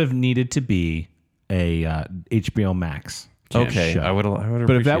 audiences. That would have needed to be a HBO Max. Okay, show. I would have.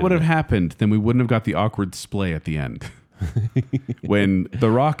 But if that would have happened, then we wouldn't have got the awkward splay at the end. When The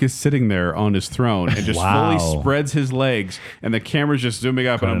Rock is sitting there on his throne and just Wow. fully spreads his legs, and the camera's just zooming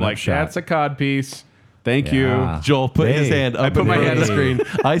up, and I'm Put an like, upshot. "That's a cod piece. Thank Yeah. you." Joel put his Hey. hand up. I put my in front of hand the up.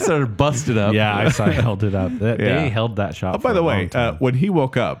 screen. I started busting up. Yeah, I saw. I held it up. They Yeah. held that shot. Oh, by for the a way, long time. when he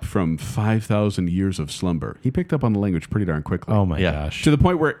woke up from 5,000 years of slumber, he picked up on the language pretty darn quickly. oh my Yeah. gosh. To the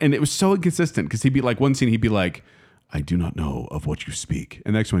point where, and it was so inconsistent because he'd be like, one scene he'd be like, "I do not know of what you speak,"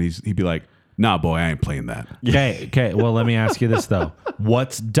 and the next one he'd be like, "Nah, boy, I ain't playing that." Okay. Well, let me ask you this though: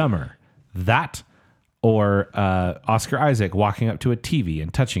 what's dumber, that or Oscar Isaac walking up to a TV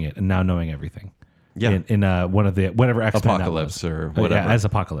and touching it and now knowing everything? Yeah. In one of the whatever X-Men that Apocalypse was. or Yeah, whatever. as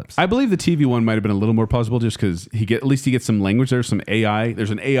Apocalypse. I believe the TV one might have been a little more plausible just because at least he gets some language. There's some AI. There's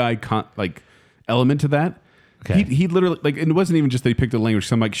an AI element to that. Okay. He literally and it wasn't even just that he picked a language.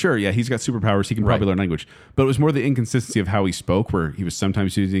 So I'm like, sure, yeah, he's got superpowers. He can probably Right. learn language. But it was more the inconsistency of how he spoke, where he was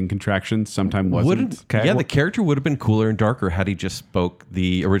sometimes using contractions, sometimes wasn't. Wouldn't? Okay. Yeah, the character would have been cooler and darker had he just spoke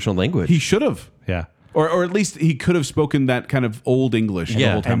the original language. He should have. Yeah. Or at least he could have spoken that kind of old English the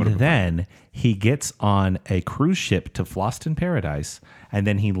Yeah. whole time. And then he gets on a cruise ship to Floston Paradise, and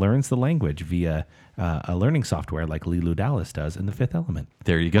then he learns the language via a learning software like Leeloo Dallas does in The Fifth Element.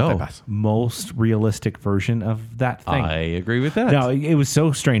 there you go. Most realistic version of that thing. I agree with that. No, it was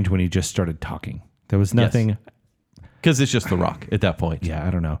so strange when he just started talking. There was nothing. Because it's just The Rock at that point. Yeah, I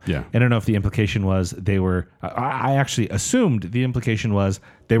don't know. Yeah. I don't know if the implication was they were. I actually assumed the implication was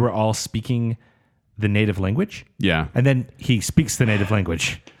they were all speaking the native language. Yeah. And then he speaks the native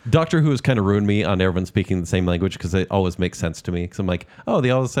language. Doctor Who has kind of ruined me on everyone speaking the same language because it always makes sense to me. Because I'm like, oh, they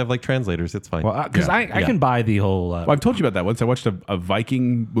always have like translators. It's fine. Well, because I can buy the whole. Well, I've told you about that once. I watched a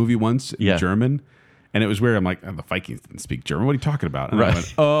Viking movie once in German, and it was weird. I'm like, oh, the Vikings didn't speak German. What are you talking about? And I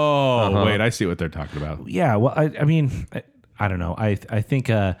went, oh, wait, I see what they're talking about. Yeah, well, I mean, I don't know. I think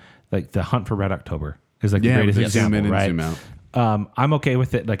like the Hunt for Red October is like the greatest example, zoom in right? and zoom out. I'm okay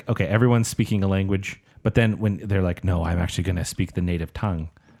with it. Like, okay, everyone's speaking a language, but then when they're like, no, I'm actually going to speak the native tongue,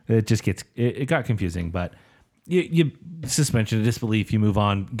 it just gets it got confusing. But you suspension of disbelief. You move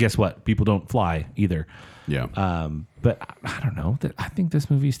on. Guess what? People don't fly either. Yeah. But I don't know. I think this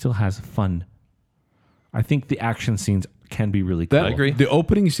movie still has fun. I think the action scenes can be really cool. I agree. The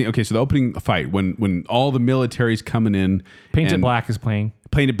opening scene. Okay, so the opening fight when all the military's coming in, Painted and Black is playing.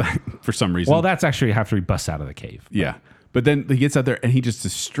 Painted Black for some reason. Well, that's actually after he busts out of the cave. Yeah. But then he gets out there and he just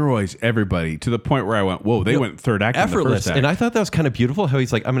destroys everybody to the point where I went, whoa, they went third act. Effortless. In the first act. And I thought that was kind of beautiful how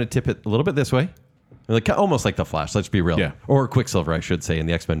he's like, I'm going to tip it a little bit this way. Like almost like the Flash, let's be real. Yeah. Or Quicksilver, I should say, in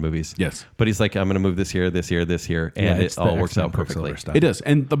the X-Men movies. Yes. But he's like, I'm going to move this here, this here, this here. And it's it all the works X-Men out perfectly. Quicksilver stuff. It does.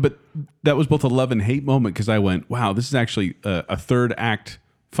 But that was both a love and hate moment because I went, wow, this is actually a third act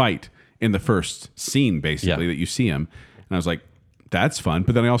fight in the first scene, basically, that you see him. And I was like, that's fun.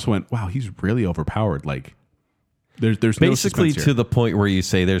 But then I also went, wow, he's really overpowered. Like, there's Basically no suspense to here. the point where you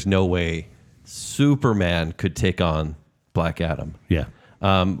say there's no way Superman could take on Black Adam. Yeah.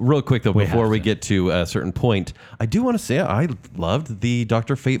 Real quick though, before have we to. get to a certain point, I do want to say I loved the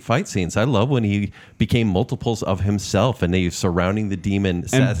Dr. Fate fight scenes. I love when he became multiples of himself and they surrounding the demon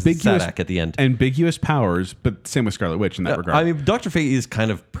Sadak at the end. Ambiguous powers, but same with Scarlet Witch in that regard. I mean, Dr. Fate is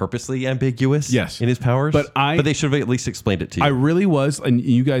kind of purposely ambiguous Yes. in his powers, But they should have at least explained it to you. I really was, and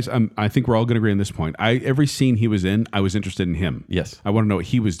you guys, I think we're all going to agree on this point. Every scene he was in, I was interested in him. Yes. I want to know what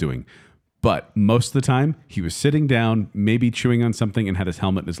he was doing. But most of the time, he was sitting down, maybe chewing on something, and had his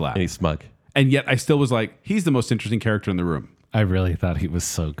helmet in his lap. and he's smug. And yet, I still was like, he's the most interesting character in the room. I really thought he was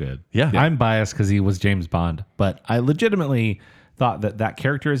so good. Yeah. I'm biased because he was James Bond, but I legitimately thought that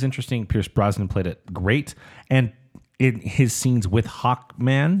character is interesting. Pierce Brosnan played it great. And in his scenes with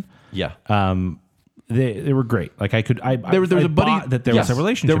Hawkman, Yeah. they were great. Like There was a buddy that there was a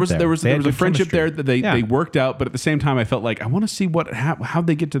relationship. There was They had a good friendship chemistry. there that they worked out, but at the same time, I felt like I want to see how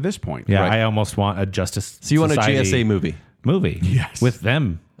they get to this point. Yeah, Right. I almost want a Justice. So you want a Society JSA movie? Yes. with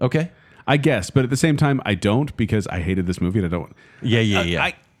them. Okay. I guess, but at the same time, I don't because I hated this movie and I don't.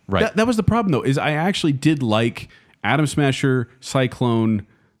 Yeah. Right. That was the problem though. Is I actually did like Atom Smasher, Cyclone,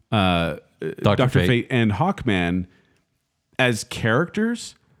 Dr. Fate, and Hawkman as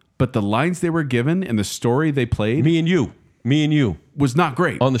characters, but the lines they were given and the story they played Me and you was not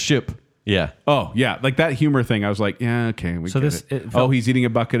great. on the ship. Yeah. Oh yeah, like that humor thing. I was like, yeah, okay, we So get this- it. it felt- He's eating a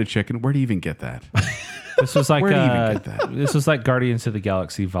bucket of chicken. Where do you even get that? This was like Where do you even get that? this was like Guardians of the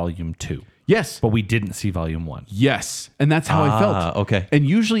Galaxy Volume 2, Yes, but we didn't see Volume 1. yes, and that's how I felt. Okay. And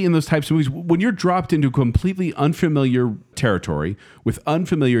usually in those types of movies, when you're dropped into completely unfamiliar territory with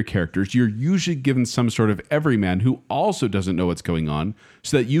unfamiliar characters, you're usually given some sort of everyman who also doesn't know what's going on,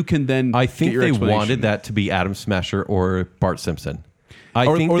 so that you can then. I get think your they explanation. wanted that to be Atom Smasher or Bart Simpson. I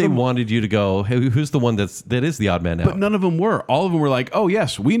Or- think or they the- wanted you to go, hey, who's the one that is the odd man out? But none of them were. All of them were like, "Oh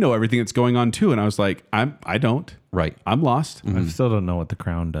yes, we know everything that's going on too." And I was like, I don't. Right. I'm lost. I still don't know what the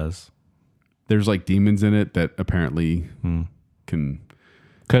crown does. There's like demons in it that apparently can.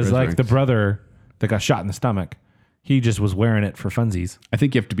 Because like Resurrects. the brother that got shot in the stomach, he just was wearing it for funsies. I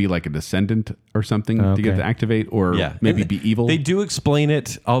think you have to be like a descendant or something to get Okay. to activate, or Yeah. maybe And be evil. They do explain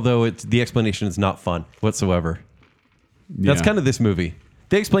it, although the explanation is not fun whatsoever. That's Yeah. kind of this movie.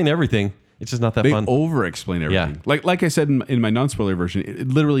 They explain everything. It's just not that They fun. over-explain everything. Yeah. Like I said in my non-spoiler version, it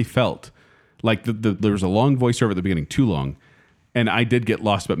literally felt like there was a long voiceover at the beginning, too long, and I did get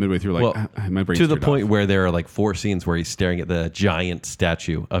lost about midway through. Like Well, my brain to the turned point off. where there are like 4 scenes where he's staring at the giant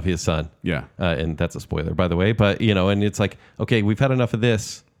statue of his son. Yeah. And that's a spoiler, by the way. But, and it's like, okay, we've had enough of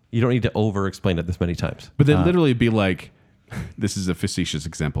this. You don't need to over-explain it this many times. But then literally be like, this is a facetious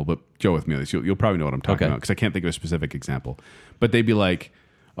example, but go with me on this. You'll probably know what I'm talking Okay. about because I can't think of a specific example. But they'd be like,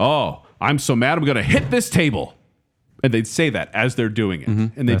 oh, I'm so mad I'm going to hit this table. And they'd say that as they're doing it.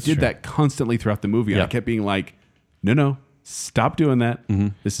 And they That's did true. that constantly throughout the movie. And Yeah. I kept being like, no, stop doing that.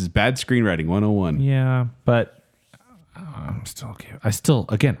 This is bad screenwriting 101. Yeah, but I'm still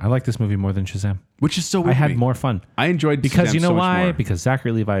okay. I like this movie more than Shazam. Which is so weird. I to had me. more fun. I enjoyed because Shazam you know so much why? more. Because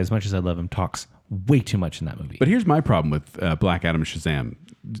Zachary Levi, as much as I love him, talks way too much in that movie. But here's my problem with Black Adam and Shazam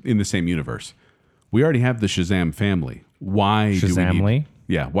in the same universe. we already have the Shazam family. Why do we Shazamly? need?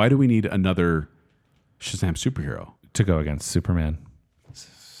 Yeah, why do we need another Shazam superhero? To go against Superman.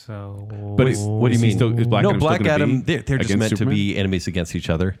 So, But What do you mean? Is Black Adam Black still gonna Adam, be they're just against meant Superman? to be enemies against each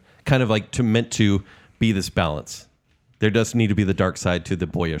other. Kind of like meant to be this balance. There does need to be the dark side to the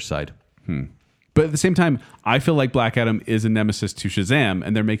boyish side. But at the same time, I feel like Black Adam is a nemesis to Shazam,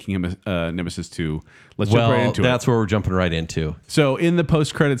 and they're making him a nemesis to. Let's jump right into that's it. where we're jumping right into. So in the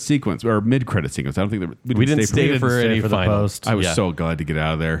post-credit sequence or mid-credit sequence, I don't think that We didn't stay for any stay for the final. post. I was Yeah. so glad to get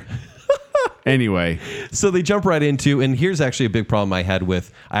out of there. Anyway, So they jump right into, and here's actually a big problem I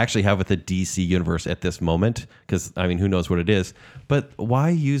actually have with the DC universe at this moment, because, I mean, who knows what it is, but why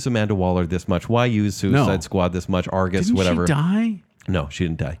use Amanda Waller this much? Why use Suicide Squad this much? Argus, didn't whatever. she die? No, she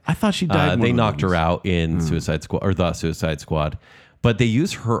didn't die. I thought she died. in one They of the knocked her movies. out in Suicide Squad, or the Suicide Squad, but they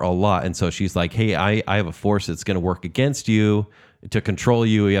use her a lot, and so she's like, hey, I have a force that's going to work against you, to control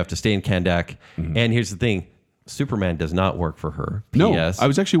you. You have to stay in Kandak. And here's the thing. Superman does not work for her. No, P.S. I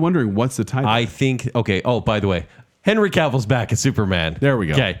was actually wondering what's the title. I think, okay. Oh, by the way, Henry Cavill's back as Superman. There we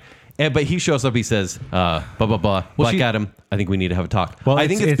go. Okay. But he shows up, he says, blah, blah, blah. Black Adam, I think we need to have a talk. Well, I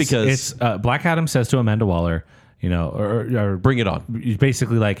think it's because. Black Adam says to Amanda Waller, or Bring it on.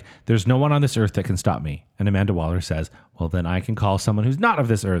 basically like, there's no one on this earth that can stop me. And Amanda Waller says, well, then I can call someone who's not of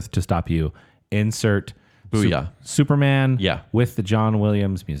this earth to stop you. Insert Booyah. Superman Yeah. with the John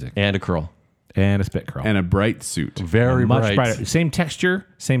Williams music And a curl. and a spit curl. and a bright suit. Very Much bright. brighter. Same texture,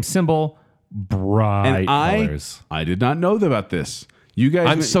 same symbol, bright And colors. I did not know about this. You guys,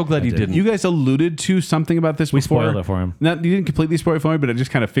 I'm so glad you didn't. You guys alluded to something about this. We before. spoiled it for him. Not, you didn't completely spoil it for me, but I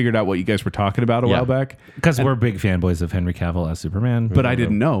just kind of figured out what you guys were talking about a while back. Because we're big fanboys of Henry Cavill as Superman. But I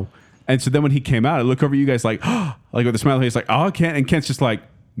didn't know. And so then when he came out, I look over at you guys like, like with a smile, he's like, oh, Kent. And Kent's just like,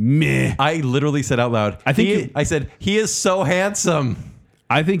 meh. I literally said out loud, I think I said, he is so handsome.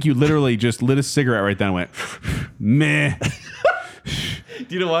 I think you literally just lit a cigarette right then and went, meh.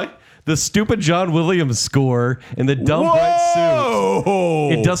 Do you know why? The stupid John Williams score and the dumb bright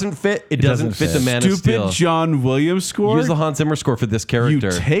suit. It doesn't fit. It doesn't fit the Man of Steel. Stupid John Williams score? Use the Hans Zimmer score for this You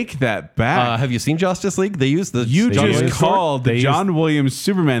character. take that back. Have you seen Justice League? They use the You John just Williams score. called the John Williams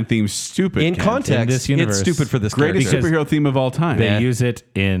Superman theme stupid. In Kent. context, In this universe, it's stupid for this Greatest character. superhero theme of all time. They use it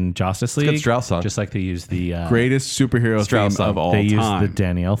in Justice League. Strauss song. Just like they use the Greatest superhero Strauss theme song. of all they use time. the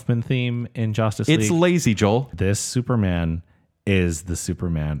Danny Elfman theme in Justice League. It's lazy, Joel. This Superman is the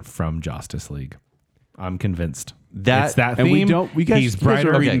Superman from Justice League. I'm convinced. It's that and theme. we guys, He's you guys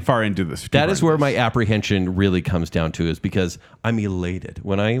brighter. are reading far into this. That is where my apprehension really comes down to, is because I'm elated.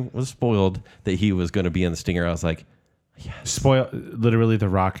 When I was spoiled that he was going to be in the Stinger, I was like, Spoil. Literally, The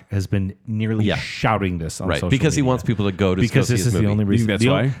Rock has been nearly shouting this on right, social because he media. wants people to go to Because go this see is his the movie. only reason. that's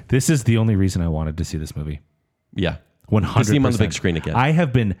why? This is the only reason I wanted to see this movie. Yeah. 100%. To see him on the big screen again. I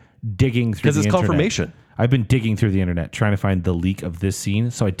have been digging through 'Cause the it's internet. confirmation. I've been digging through the internet trying to find the leak of this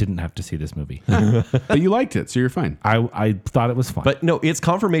scene, so I didn't have to see this movie. But you liked it, so you're fine. I thought it was fun. But no, it's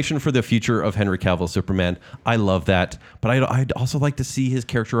confirmation for the future of Henry Cavill Superman. I love that. But I'd also like to see his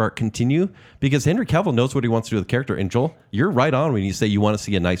character arc continue, because Henry Cavill knows what he wants to do with the character. And Joel, you're right on when you say you want to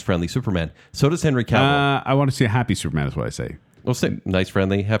see a nice, friendly Superman. So does Henry Cavill. I want to see a happy Superman is what I say. We'll say nice,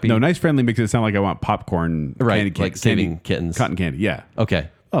 friendly, happy. No, nice friendly makes it sound like I want popcorn, Right, candy, like saving kittens. cotton candy. Yeah. Okay.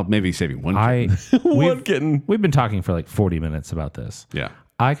 Oh, maybe saving one. we've, kitten. we've been talking for like 40 minutes about this. Yeah.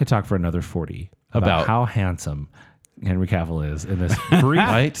 I could talk for another 40 About? about how handsome Henry Cavill is in this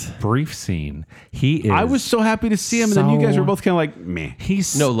brief scene. He is. I was so happy to see him, and then you guys were both kind of like, meh.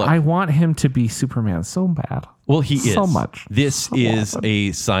 He's. No, look. I want him to be Superman so bad. Well, he is. So much. This So is often.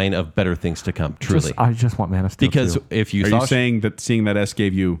 a sign of better things to come, truly. I just want Man of Steel. Because too. if you Are saw you saying that seeing that S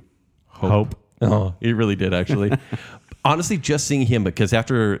gave you hope. Oh, it really did, actually. Honestly, just seeing him, because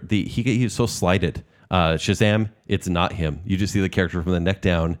after he was so slighted. Shazam, it's not him. You just see the character from the neck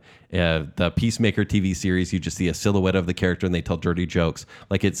down. The Peacemaker TV series, you just see a silhouette of the character and they tell dirty jokes.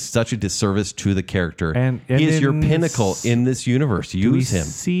 Like, it's such a disservice to the character. And he is your in pinnacle in this universe. Use him.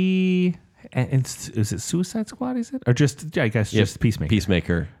 See, and is it Suicide Squad? Is it, or just I guess just Peacemaker?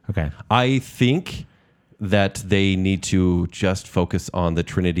 Peacemaker. Okay. I think that they need to just focus on the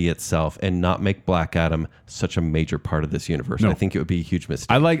Trinity itself and not make Black Adam such a major part of this universe. I think it would be a huge mistake.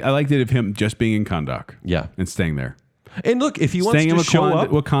 I liked it of him just being in Kahndaq. Yeah. And staying there. And look, if he wants Staying to in show up,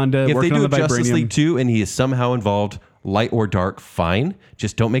 Wakanda, if they working do on the Justice vibranium. League 2 and he is somehow involved, light or dark, fine.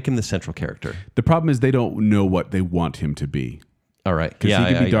 Just don't make him the central character. The problem is they don't know what they want him to be. All right. Because Yeah,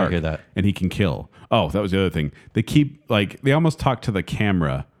 he can I be dark hear that. and he can kill. Oh, that was the other thing. They keep they almost talk to the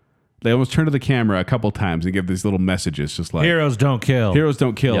camera. They almost turn to the camera a couple times and give these little messages, just like Heroes don't kill. heroes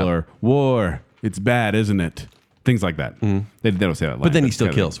don't kill Yeah. or war. It's bad, isn't it? Things like that. They don't say that line. But then he still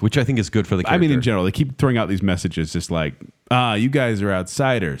kind of- kills, which I think is good for the character. I mean, in general, they keep throwing out these messages just like, you guys are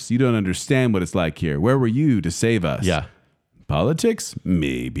outsiders. You don't understand what it's like here. Where were you to save us? Yeah. Politics?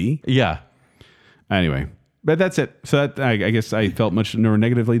 Maybe. Yeah. Anyway, but that's it. So that, I guess I felt much more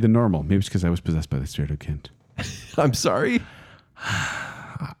negatively than normal. Maybe it's because I was possessed by the spirit of Kent, I'm sorry.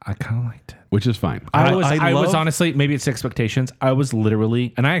 I kind of liked it. which is fine. I was love- honestly, maybe it's expectations. I was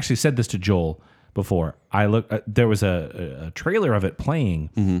literally, and I actually said this to Joel before. I looked. There was a trailer of it playing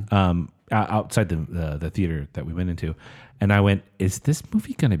outside the theater that we went into, and I went, "Is this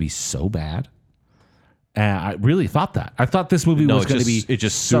movie going to be so bad?" And I really thought that. I thought this movie was going to be it's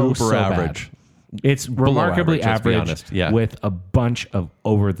just so super bad. average. It's remarkably average, let's be average, honest. Yeah. with a bunch of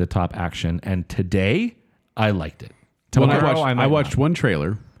over the top action. And today, I liked it. Well, Tomorrow, I might watched not. one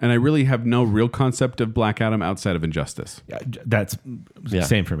trailer, and I really have no real concept of Black Adam outside of Injustice. That's Yeah.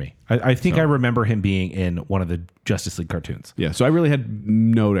 same for me. I think I remember him being in one of the Justice League cartoons. Yeah, so I really had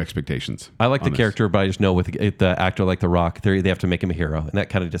no expectations. I like the character, but I just know with the actor like The Rock, they have to make him a hero, and that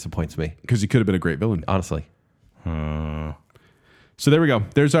kind of disappoints me, because he could have been a great villain. honestly. So there we go.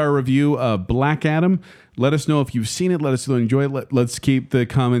 There's our review of Black Adam. Let us know if you've seen it. Let us know if you enjoy it. Let's keep the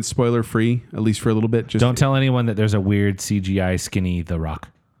comments spoiler free, at least for a little bit. Just Don't tell anyone that there's a weird CGI skinny The Rock.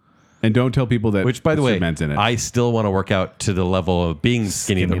 and don't tell people that. Which, by the way, Superman's in it. I still want to work out to the level of being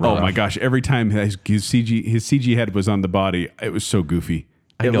skinny. Skinny The The Rock. Oh my gosh! Every time his CG head was on the body, it was so goofy.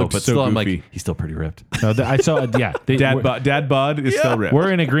 I It know, looked but so still, I'm goofy. like, he's still pretty ripped. No, I saw. Yeah, Dad bod is still ripped.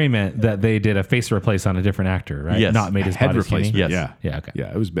 we're in agreement that they did a face replace on a different actor, right? Yes. Not made his Head body replacement. skinny. Yes. Yeah. Yeah, okay.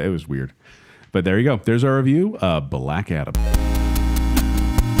 Yeah. It was weird, but there you go. There's our review of Black Adam.